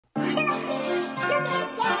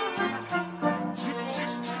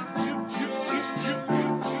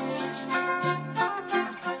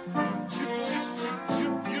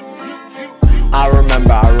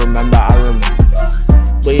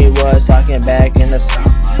talking back in the summer.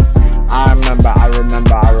 I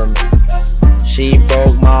remember. She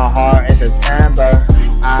broke my heart in September.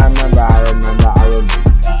 I remember.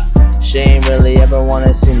 She ain't really ever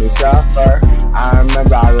wanna see me suffer. I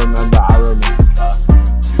remember,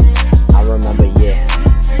 yeah.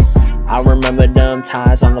 I remember them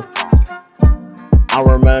times on the phone. I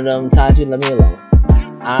remember them times she left me alone.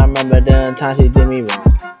 I remember them times she did me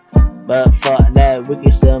wrong. But fuck that, we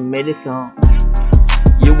can still make this song.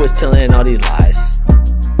 You was telling all these lies.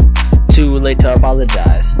 Too late to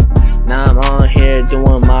apologize. Now I'm on here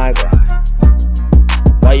doing my grind.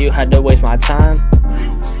 Why you had to waste my time?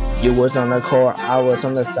 You was on the court, I was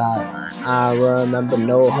on the sideline. I remember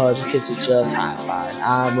no hugs, kisses, just high fives.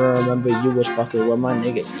 I remember you was fucking with my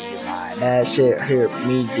nigga Eli. That shit hurt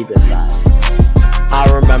me deep inside. I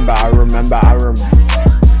remember.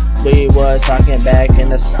 We was talking back in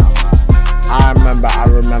the summer. I remember.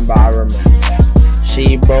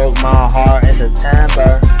 She broke my heart in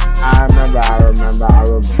September. I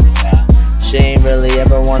remember. She ain't really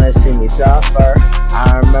ever wanna see me suffer.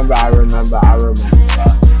 I remember.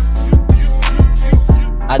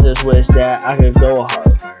 I just wish that I could go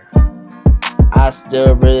hug her. I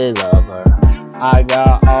still really love her. I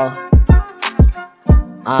got all.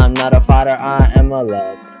 I'm not a fighter, I am a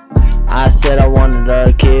lover. I said I wanted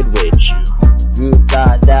a kid with you. You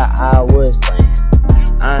thought that I was playing.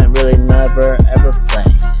 I ain't really never ever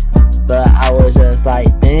playing. But I was just like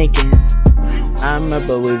thinking. I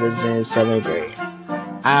remember we was in 7th grade.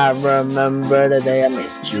 I remember the day I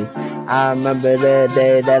met you. I remember the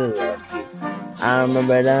day that I loved you. I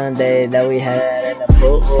remember the day that we had in the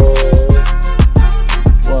pool.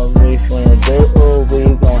 What we finna do? We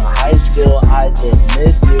going to high school. I just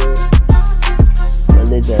miss you.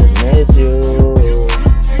 Really just miss you.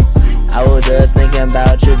 I was just thinking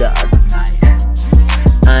about you the other night.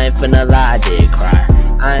 I ain't finna lie, I did cry.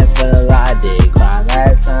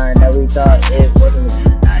 Last time that we thought it wasn't a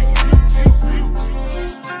good night.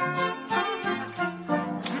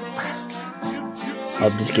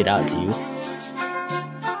 Hope this get out to you.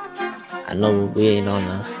 I know we ain't on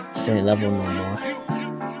the same level no more.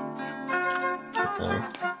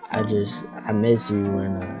 I miss you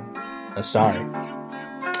and sorry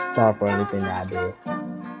for anything that I did.